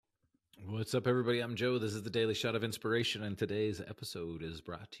What's up, everybody? I'm Joe. This is the Daily Shot of Inspiration, and today's episode is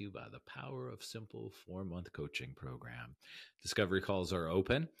brought to you by the Power of Simple 4-month coaching program. Discovery calls are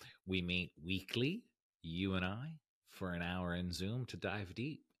open. We meet weekly, you and I, for an hour in Zoom to dive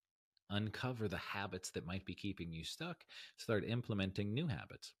deep, uncover the habits that might be keeping you stuck, start implementing new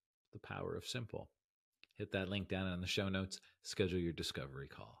habits. The Power of Simple. Hit that link down in the show notes. Schedule your discovery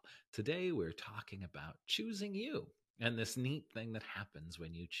call. Today, we're talking about choosing you and this neat thing that happens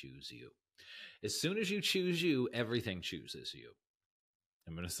when you choose you. As soon as you choose you, everything chooses you.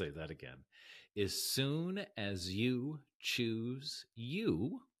 I'm going to say that again. As soon as you choose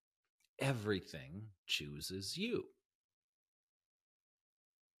you, everything chooses you.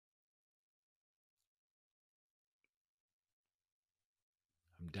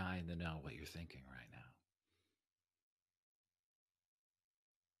 I'm dying to know what you're thinking right now.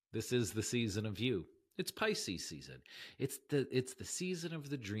 This is the season of you. It's Pisces season. It's the season of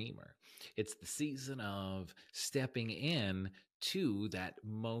the dreamer. It's the season of stepping in to that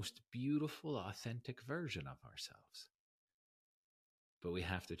most beautiful, authentic version of ourselves. But we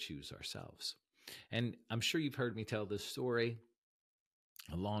have to choose ourselves. And I'm sure you've heard me tell this story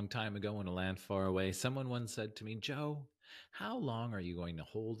a long time ago in a land far away. Someone once said to me, Joe, how long are you going to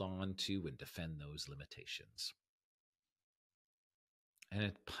hold on to and defend those limitations? And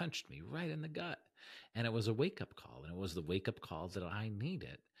it punched me right in the gut. And it was a wake-up call. And it was the wake-up call that I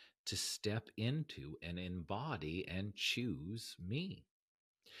needed to step into and embody and choose me.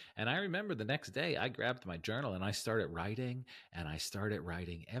 And I remember the next day I grabbed my journal and I started writing, and I started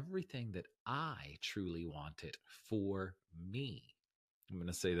writing everything that I truly wanted for me. I'm going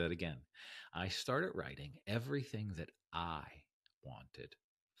to say that again. I started writing everything that I wanted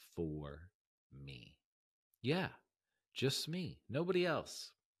for me. Yeah, just me, nobody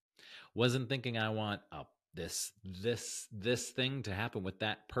else. Wasn't thinking I want this thing to happen with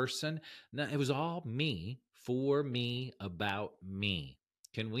that person. No, it was all me, for me, about me.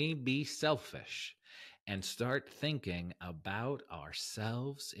 Can we be selfish and start thinking about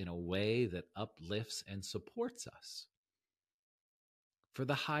ourselves in a way that uplifts and supports us for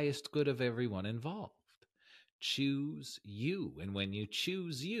the highest good of everyone involved? Choose you. And when you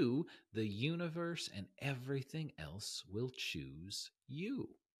choose you, the universe and everything else will choose you.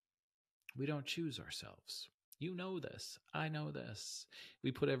 We don't choose ourselves. You know this. I know this.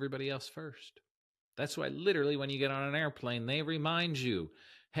 We put everybody else first. That's why literally when you get on an airplane, they remind you,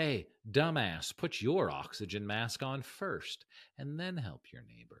 hey, dumbass, put your oxygen mask on first and then help your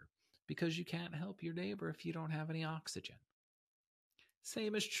neighbor, because you can't help your neighbor if you don't have any oxygen.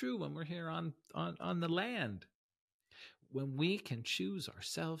 Same is true when we're here on the land. When we can choose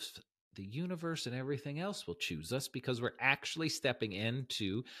ourselves, the universe and everything else will choose us, because we're actually stepping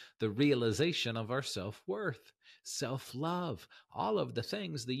into the realization of our self-worth, self-love, all of the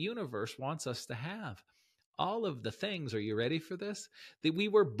things the universe wants us to have. All of the things, are you ready for this? That we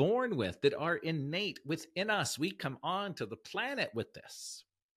were born with, that are innate within us. We come onto the planet with this.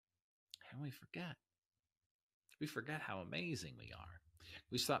 And we forget. We forget how amazing we are.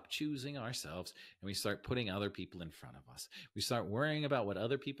 We stop choosing ourselves and we start putting other people in front of us. We start worrying about what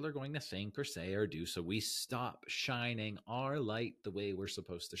other people are going to think or say or do. So we stop shining our light the way we're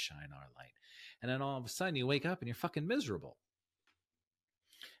supposed to shine our light. And then all of a sudden you wake up and you're fucking miserable.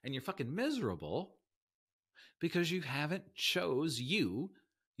 And you're fucking miserable because you haven't chose you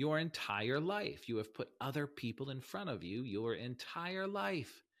your entire life. You have put other people in front of you your entire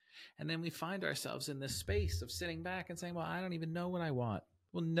life. And then we find ourselves in this space of sitting back and saying, well, I don't even know what I want.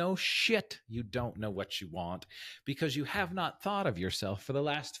 Well, no shit, you don't know what you want, because you have not thought of yourself for the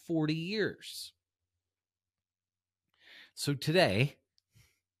last 40 years. So today,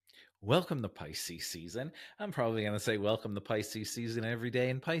 welcome the Pisces season. I'm probably going to say welcome the Pisces season every day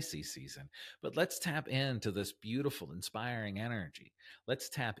in Pisces season. But let's tap into this beautiful, inspiring energy. Let's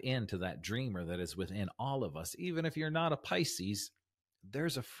tap into that dreamer that is within all of us. Even if you're not a Pisces,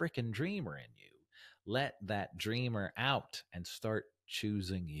 there's a freaking dreamer in you. Let that dreamer out and start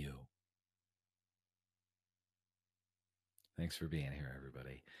choosing you. Thanks for being here,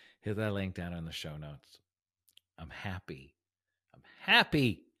 everybody. Hit that link down in the show notes. I'm happy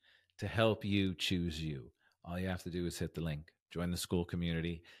to help you choose you. All you have to do is hit the link, join the school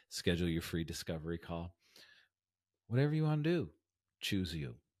community, schedule your free discovery call. Whatever you want to do, choose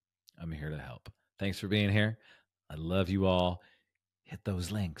you. I'm here to help. Thanks for being here. I love you all. Hit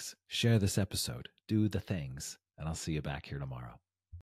those links, share this episode, do the things, and I'll see you back here tomorrow.